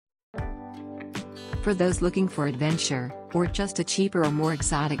For those looking for adventure, or just a cheaper or more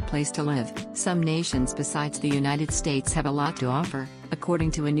exotic place to live, some nations besides the United States have a lot to offer, according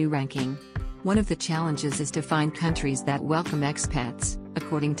to a new ranking. One of the challenges is to find countries that welcome expats,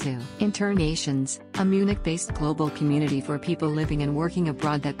 according to Internations, a Munich-based global community for people living and working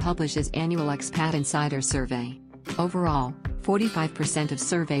abroad that publishes annual Expat Insider survey. Overall, 45% of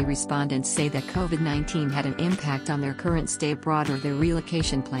survey respondents say that COVID-19 had an impact on their current stay abroad or their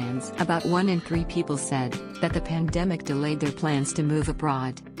relocation plans. About 1 in 3 people said that the pandemic delayed their plans to move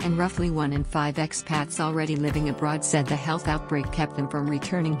abroad, and roughly 1 in 5 expats already living abroad said the health outbreak kept them from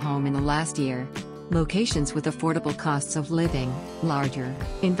returning home in the last year. Locations with affordable costs of living, larger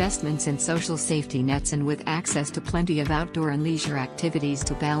investments in social safety nets, and with access to plenty of outdoor and leisure activities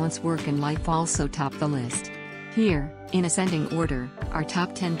to balance work and life also top the list. Here, in ascending order, are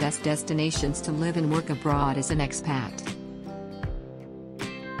top 10 best destinations to live and work abroad as an expat.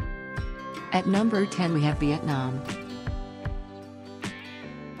 At number 10 we have Vietnam.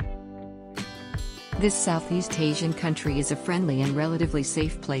 This Southeast Asian country is a friendly and relatively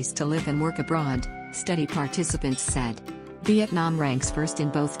safe place to live and work abroad, study participants said. Vietnam ranks first in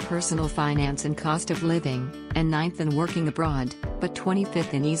both personal finance and cost of living, and 9th in working abroad, but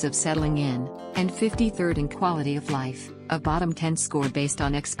 25th in ease of settling in, and 53rd in quality of life, a bottom 10 score based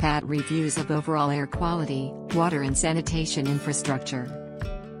on expat reviews of overall air quality, water and sanitation infrastructure.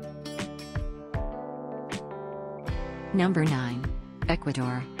 Number 9.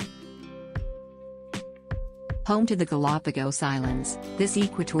 Ecuador. Home to the Galapagos Islands, this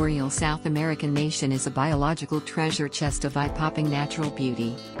equatorial South American nation is a biological treasure chest of eye-popping natural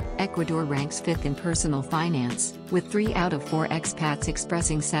beauty. Ecuador ranks 5th in personal finance, with 3 out of 4 expats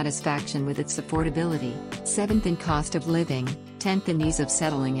expressing satisfaction with its affordability, 7th in cost of living, 10th in ease of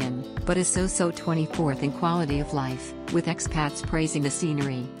settling in, but is so 24th in quality of life, with expats praising the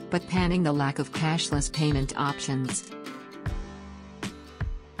scenery, but panning the lack of cashless payment options.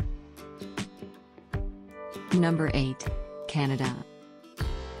 Number 8. Canada.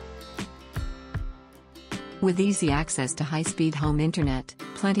 With easy access to high-speed home internet,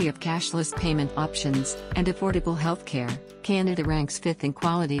 plenty of cashless payment options, and affordable healthcare, Canada ranks 5th in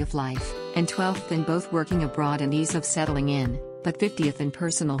quality of life, and 12th in both working abroad and ease of settling in, but 50th in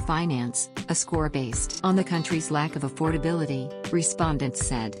personal finance, a score based on the country's lack of affordability, respondents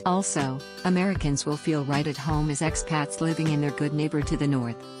said. Also, Americans will feel right at home as expats living in their good neighbor to the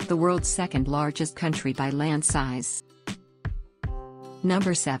north, the world's second largest country by land size.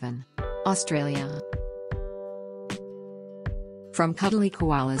 Number 7. Australia. From cuddly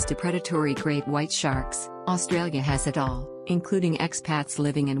koalas to predatory great white sharks, Australia has it all, including expats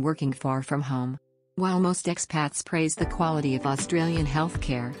living and working far from home. While most expats praise the quality of Australian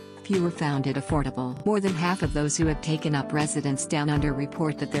healthcare, fewer found it affordable. More than half of those who have taken up residence down under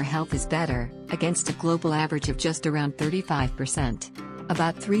report that their health is better, against a global average of just around 35%.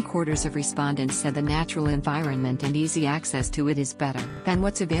 About 3/4 of respondents said the natural environment and easy access to it is better than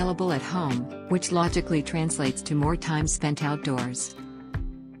what's available at home, which logically translates to more time spent outdoors.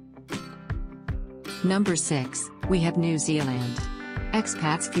 Number 6, we have New Zealand.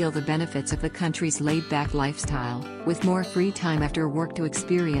 Expats feel the benefits of the country's laid-back lifestyle, with more free time after work to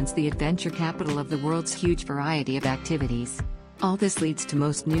experience the adventure capital of the world's huge variety of activities. All this leads to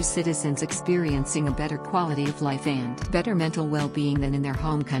most new citizens experiencing a better quality of life and better mental well-being than in their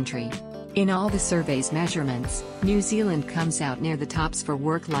home country. In all the survey's measurements, New Zealand comes out near the tops for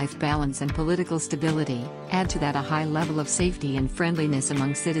work-life balance and political stability. Add to that a high level of safety and friendliness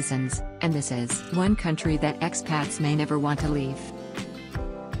among citizens, and this is one country that expats may never want to leave.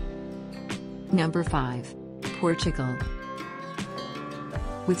 Number 5. Portugal.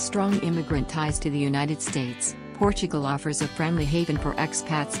 With strong immigrant ties to the United States, Portugal offers a friendly haven for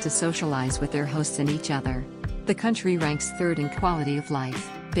expats to socialize with their hosts and each other. The country ranks 3rd in quality of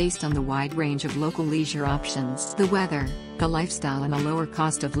life, based on the wide range of local leisure options. The weather, the lifestyle and a lower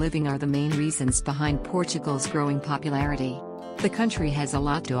cost of living are the main reasons behind Portugal's growing popularity. The country has a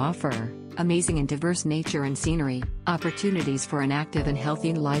lot to offer: amazing and diverse nature and scenery, opportunities for an active and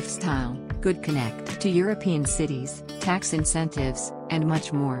healthy lifestyle, good connect to European cities, tax incentives, and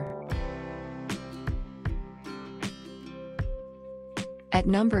much more. At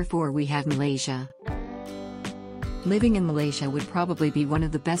number 4 we have Malaysia. Living in Malaysia would probably be one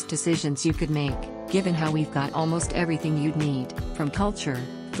of the best decisions you could make, given how we've got almost everything you'd need, from culture,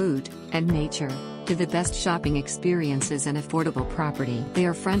 food, and nature, to the best shopping experiences and affordable property. They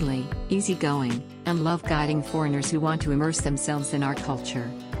are friendly, easygoing, and love guiding foreigners who want to immerse themselves in our culture.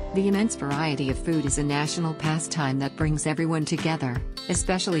 The immense variety of food is a national pastime that brings everyone together,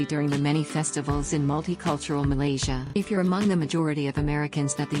 especially during the many festivals in multicultural Malaysia. If you're among the majority of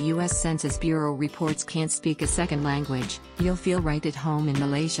Americans that the U.S. Census Bureau reports can't speak a second language, you'll feel right at home in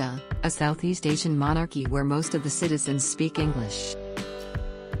Malaysia, a Southeast Asian monarchy where most of the citizens speak English.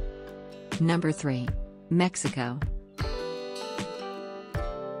 Number 3. Mexico.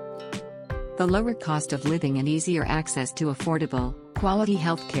 The lower cost of living and easier access to affordable, quality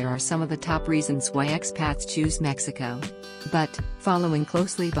healthcare are some of the top reasons why expats choose Mexico. But, following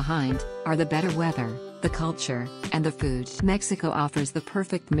closely behind, are the better weather, the culture, and the food. Mexico offers the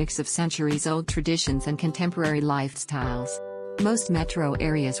perfect mix of centuries-old traditions and contemporary lifestyles. Most metro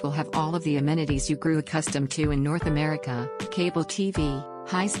areas will have all of the amenities you grew accustomed to in North America: cable TV,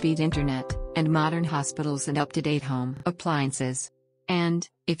 high-speed internet, and modern hospitals and up-to-date home appliances. And,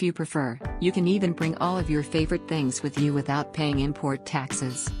 if you prefer, you can even bring all of your favorite things with you without paying import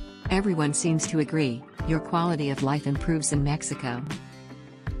taxes. Everyone seems to agree, your quality of life improves in Mexico.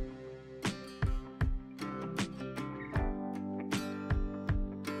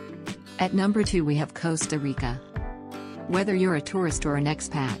 At number 2 we have Costa Rica. Whether you're a tourist or an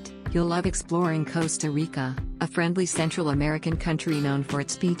expat, you'll love exploring Costa Rica, a friendly Central American country known for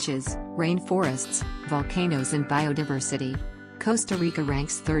its beaches, rainforests, volcanoes and biodiversity. Costa Rica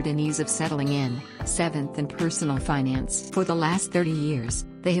ranks 3rd in ease of settling in, 7th in personal finance. For the last 30 years,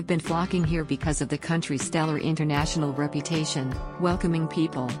 they have been flocking here because of the country's stellar international reputation, welcoming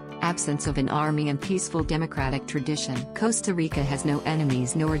people, absence of an army and peaceful democratic tradition. Costa Rica has no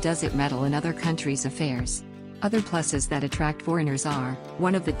enemies nor does it meddle in other countries' affairs. Other pluses that attract foreigners are,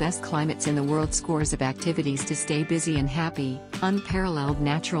 one of the best climates in the world, scores of activities to stay busy and happy, unparalleled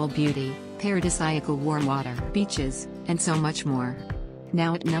natural beauty, paradisiacal warm water, beaches, and so much more.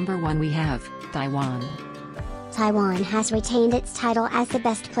 Now at number 1 we have Taiwan. Taiwan has retained its title as the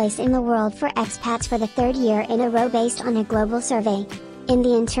best place in the world for expats for the 3rd year in a row based on a global survey. In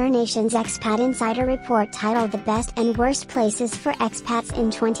the Internation's Expat Insider report titled The Best and Worst Places for Expats in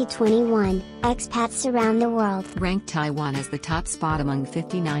 2021, expats around the world ranked Taiwan as the top spot among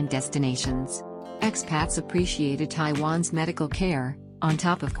 59 destinations. Expats appreciated Taiwan's medical care, on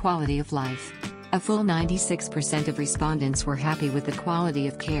top of quality of life. A full 96% of respondents were happy with the quality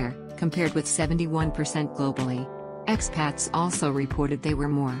of care, compared with 71% globally. Expats also reported they were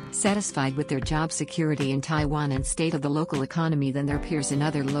more satisfied with their job security in Taiwan and state of the local economy than their peers in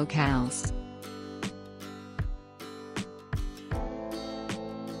other locales.